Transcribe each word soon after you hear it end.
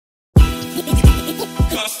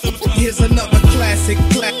Here's another classic,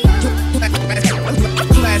 classic, kind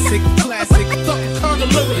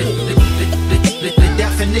of lyrical. The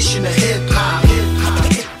definition of hip hop.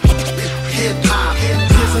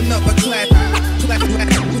 Here's another classic,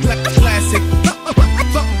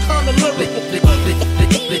 kind of lyrical.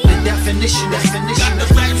 The definition. The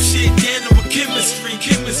rap shit, damn with chemistry.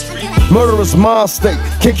 Murderous mind state,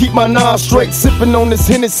 can't keep my nine straight. Sipping on this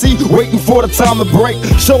Hennessy, waiting for the time to break.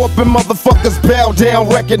 Show up and motherfuckers bow down,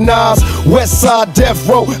 recognize. West Side Death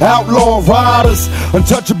Row, outlaw riders.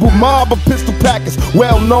 Untouchable mob of pistol packers.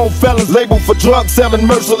 Well-known fellas labeled for drug selling,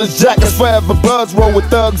 merciless jackets. Forever buzz roll with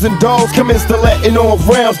thugs and dogs. Commence to letting off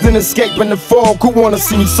rounds, then escaping the fog. Who wanna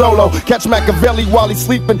see me solo? Catch Machiavelli while he's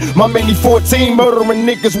sleeping. My mini 14 murdering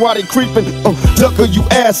niggas while they creeping. Ducker you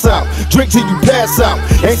ass out, drink till you pass out.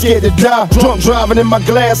 Ain't scared to die, drunk driving in my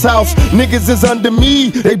glass house. Niggas is under me,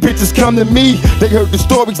 they bitches come to me. They heard the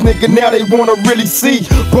stories, nigga, now they wanna really see.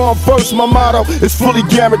 Born first, my motto is fully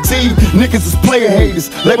guaranteed. Niggas is player haters,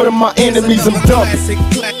 label them my enemies, I'm dumping.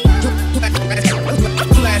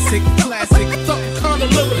 Classic, kind of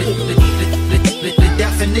lyrical. The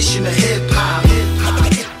definition of hip hop.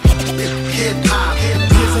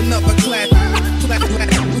 Here's another classic,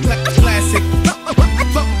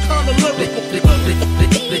 kind of lyrical. The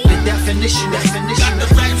definition. The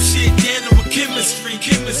rap shit, damn with chemistry.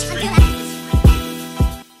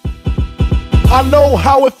 I know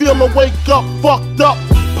how it feel to wake up fucked up,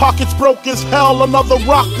 pockets broke as hell, another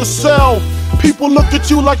rock to sell. People look at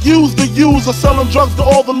you like you's the user, selling drugs to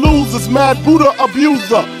all the losers, mad Buddha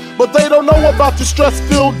abuser. But they don't know about your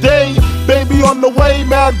stress-filled day. Baby on the way,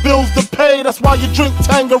 mad bills to pay. That's why you drink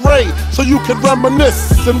Tanqueray, so you can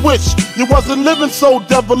reminisce and wish you wasn't living so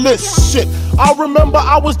devilish. Shit, I remember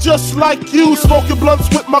I was just like you, smoking blunts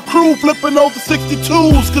with my crew, flipping over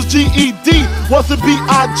 62s. Cause GED wasn't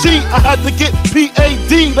B.I.G, I had to get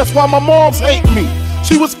P.A.D. That's why my moms hate me.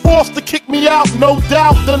 She was forced to kick me out, no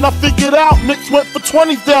doubt. Then I figured out Knicks went for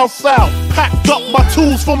 20s down south. Packed up my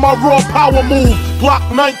tools for my raw power move. Glock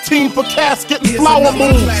 19 for casket and flower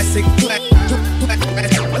moves. Classic,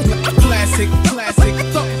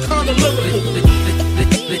 kind of lyrical.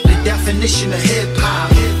 The definition of hip hop.